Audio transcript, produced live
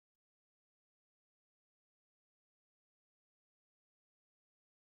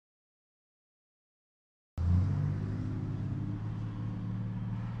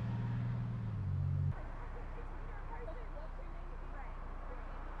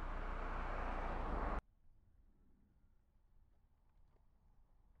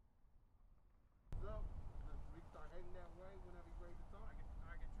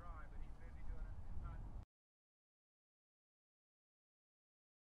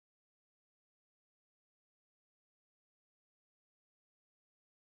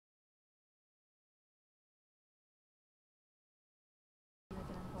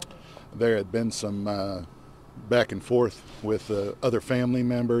There had been some back and forth with other family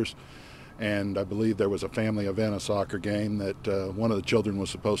members, and I believe there was a family event, a soccer game that one of the children was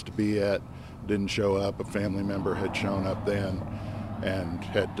supposed to be at, didn't show up. A family member had shown up then and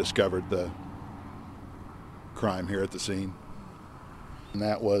had discovered the crime here at the scene. And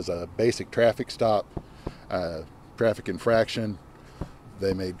that was a basic traffic stop, traffic infraction.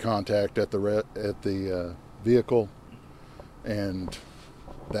 They made contact at the vehicle, and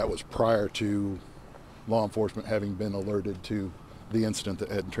that was prior to law enforcement having been alerted to the incident that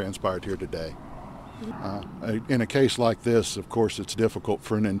had transpired here today. In a case like this, of course, it's difficult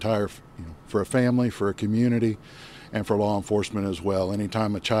for for a family, for a community, and for law enforcement as well.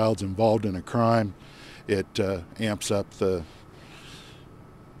 Anytime a child's involved in a crime, it amps up the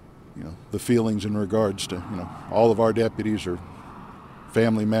feelings in regards to all of our deputies are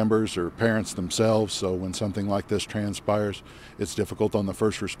family members or parents themselves. So when something like this transpires, it's difficult on the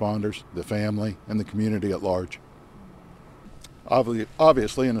first responders, the family, and the community at large.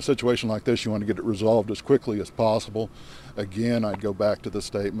 Obviously, in a situation like this, you want to get it resolved as quickly as possible. Again, I'd go back to the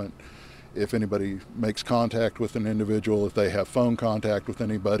statement. If anybody makes contact with an individual, if they have phone contact with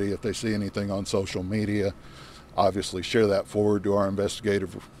anybody, if they see anything on social media, obviously share that forward to our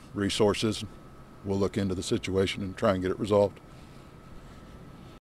investigative resources. We'll look into the situation and try and get it resolved.